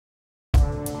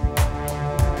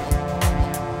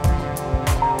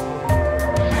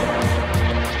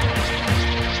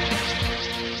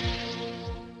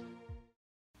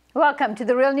Welcome to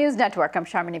the Real News Network. I'm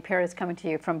Sharmini Perez coming to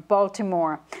you from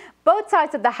Baltimore. Both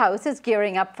sides of the House is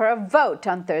gearing up for a vote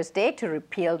on Thursday to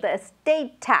repeal the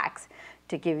estate tax.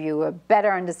 To give you a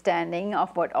better understanding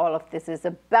of what all of this is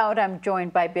about, I'm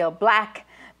joined by Bill Black.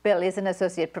 Bill is an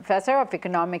associate professor of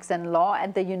economics and law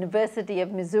at the University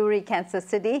of Missouri, Kansas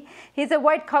City. He's a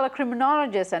white-collar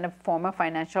criminologist and a former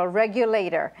financial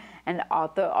regulator, and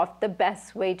author of The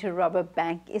Best Way to Rob a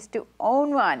Bank is to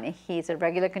Own One. He's a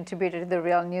regular contributor to the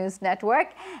Real News Network,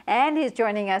 and he's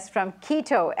joining us from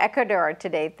Quito, Ecuador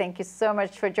today. Thank you so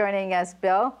much for joining us,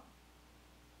 Bill.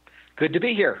 Good to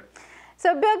be here.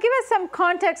 So, Bill, give us some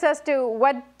context as to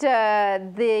what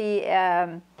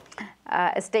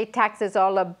estate tax is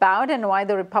all about and why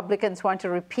the Republicans want to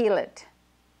repeal it.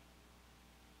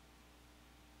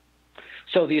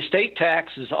 So the estate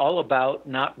tax is all about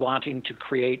not wanting to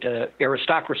create an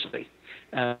aristocracy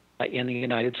in the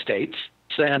United States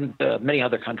and many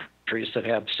other countries that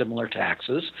have similar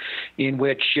taxes, in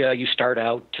which you start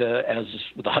out as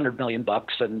with $100 million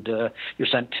and you're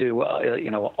sent to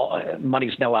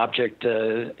money's no object,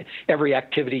 every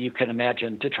activity you can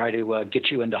imagine to try to get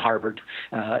you into Harvard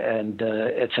and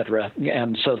et cetera,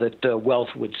 and so that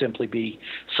wealth would simply be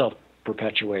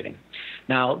self-perpetuating.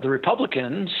 Now, the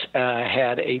Republicans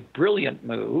had a brilliant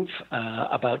move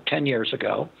about 10 years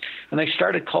ago, and they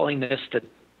started calling this the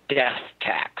death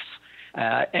tax.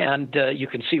 And you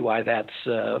can see why that's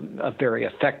a very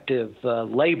effective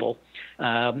label.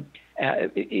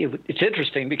 It's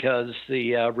interesting because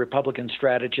the Republican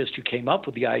strategist who came up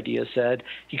with the idea said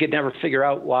he could never figure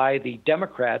out why the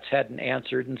Democrats hadn't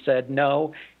answered and said,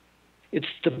 no, it's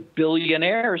the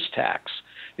billionaires tax,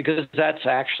 because that's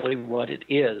actually what it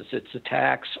is. It's a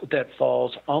tax that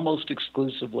falls almost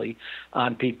exclusively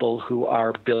on people who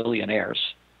are billionaires.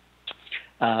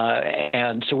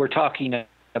 And so we're talking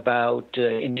about,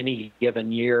 in any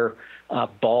given year,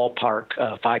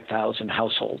 ballpark 5,000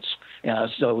 households.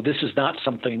 So this is not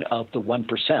something of the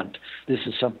 1%. This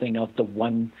is something of the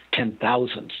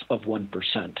 1/10,000th of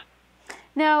 1%.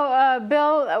 Now,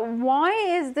 Bill, why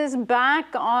is this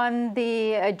back on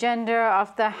the agenda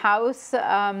of the House?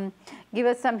 Give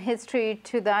us some history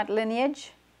to that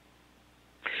lineage.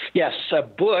 Yes,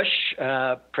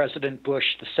 President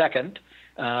Bush II,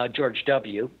 George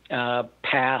W.,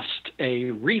 passed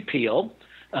a repeal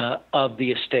of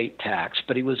the estate tax,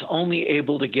 but he was only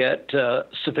able to get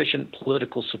sufficient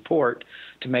political support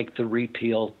to make the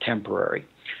repeal temporary.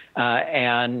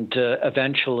 And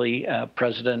eventually,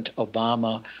 President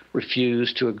Obama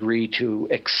refused to agree to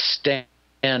extend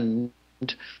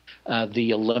the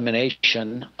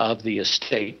elimination of the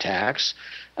estate tax.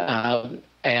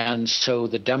 And so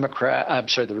the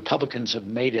Republicans have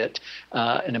made it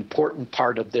an important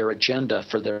part of their agenda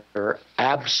for their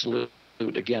absolute,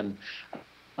 again,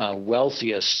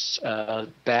 wealthiest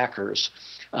backers,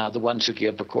 the ones who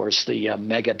give, of course, the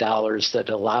mega dollars that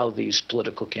allow these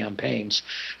political campaigns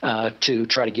to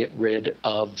try to get rid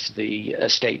of the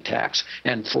estate tax.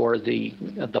 And for the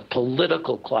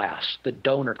political class, the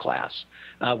donor class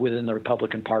within the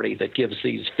Republican Party that gives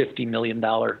these $50 million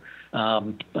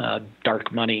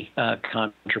dark money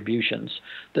contributions,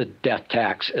 the death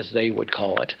tax, as they would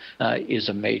call it, is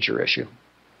a major issue.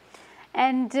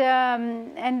 And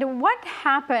what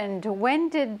happened? When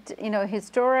did,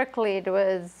 historically it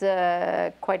was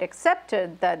quite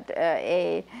accepted that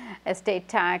a estate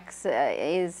tax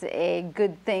is a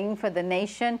good thing for the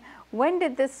nation. When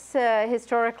did this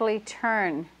historically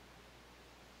turn?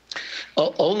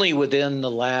 Only within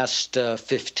the last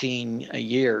 15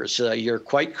 years. You're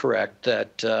quite correct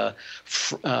that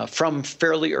from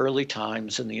fairly early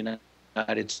times in the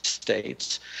United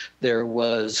States, there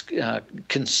was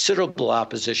considerable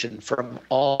opposition from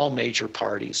all major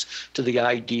parties to the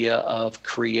idea of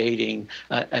creating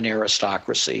an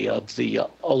aristocracy of the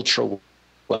ultra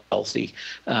wealthy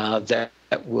that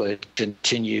would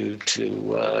continue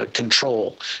to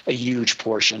control a huge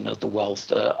portion of the wealth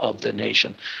of the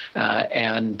nation.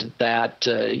 And that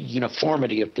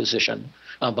uniformity of position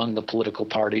among the political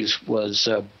parties was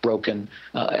broken,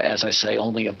 as I say,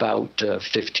 only about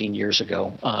 15 years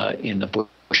ago in the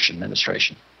Bush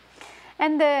administration.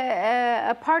 And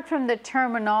apart from the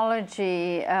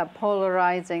terminology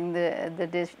polarizing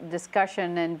the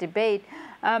discussion and debate,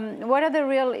 what are the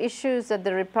real issues that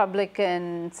the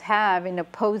Republicans have in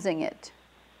opposing it?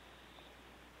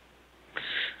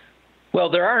 Well,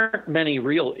 there aren't many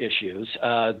real issues.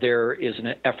 There is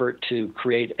an effort to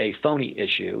create a phony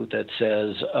issue that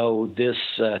says, oh, this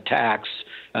tax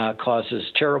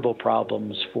causes terrible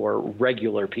problems for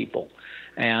regular people.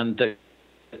 And the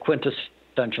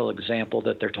quintessential example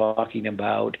that they're talking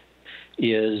about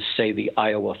is, say, the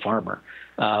Iowa farmer.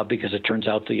 Because it turns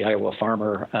out the Iowa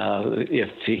farmer, if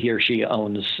he or she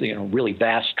owns really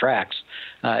vast tracts,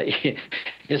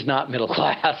 is not middle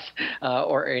class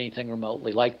or anything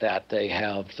remotely like that. They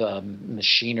have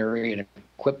machinery and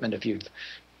equipment. If you've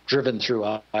driven through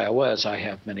Iowa, as I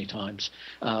have many times,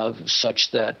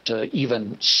 such that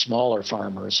even smaller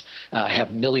farmers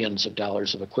have millions of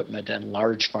dollars of equipment, and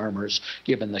large farmers,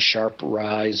 given the sharp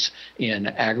rise in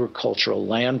agricultural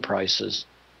land prices,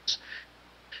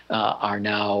 are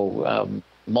now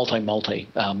multi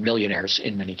millionaires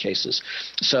in many cases.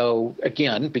 So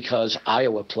again, because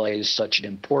Iowa plays such an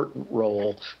important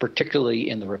role, particularly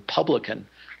in the Republican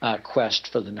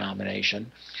quest for the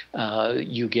nomination,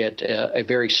 you get a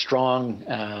very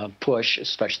strong push,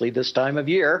 especially this time of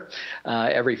year,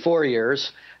 every 4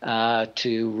 years,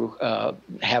 to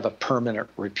have a permanent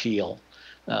repeal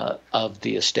of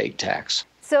the estate tax.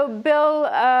 So, Bill,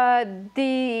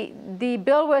 the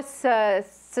bill was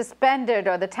suspended,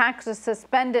 or the tax was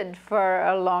suspended for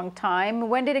a long time.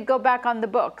 When did it go back on the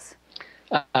books?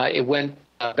 It went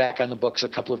back on the books a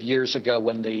couple of years ago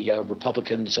when the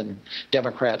Republicans and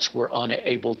Democrats were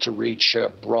unable to reach a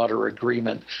broader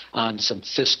agreement on some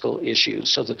fiscal issues.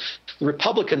 So the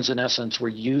Republicans, in essence, were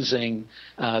using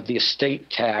the estate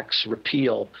tax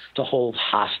repeal to hold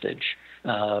hostage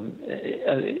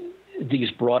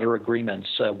these broader agreements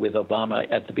with Obama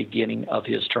at the beginning of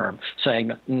his term,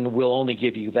 saying, we'll only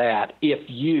give you that if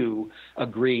you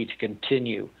agree to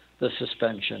continue the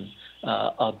suspension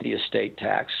of the estate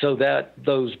tax. So that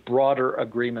those broader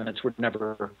agreements were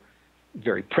never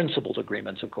very principled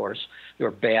agreements, of course. They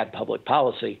were bad public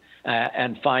policy.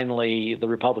 And finally, the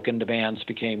Republican demands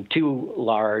became too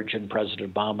large, and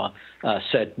President Obama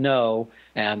said no,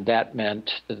 and that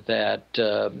meant that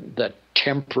the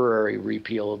temporary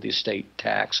repeal of the estate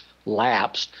tax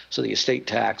lapsed, so the estate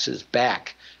tax is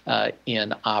back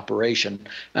in operation.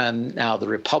 And now the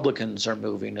Republicans are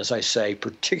moving, as I say,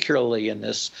 particularly in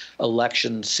this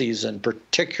election season,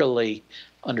 particularly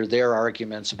under their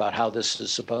arguments about how this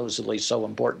is supposedly so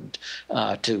important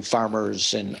to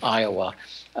farmers in Iowa,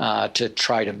 to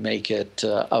try to make it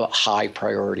a high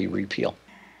priority repeal.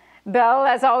 Bill,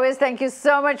 as always, thank you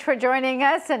so much for joining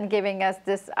us and giving us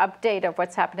this update of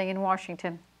what's happening in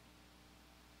Washington.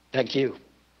 Thank you.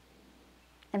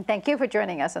 And thank you for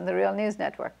joining us on the Real News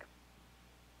Network.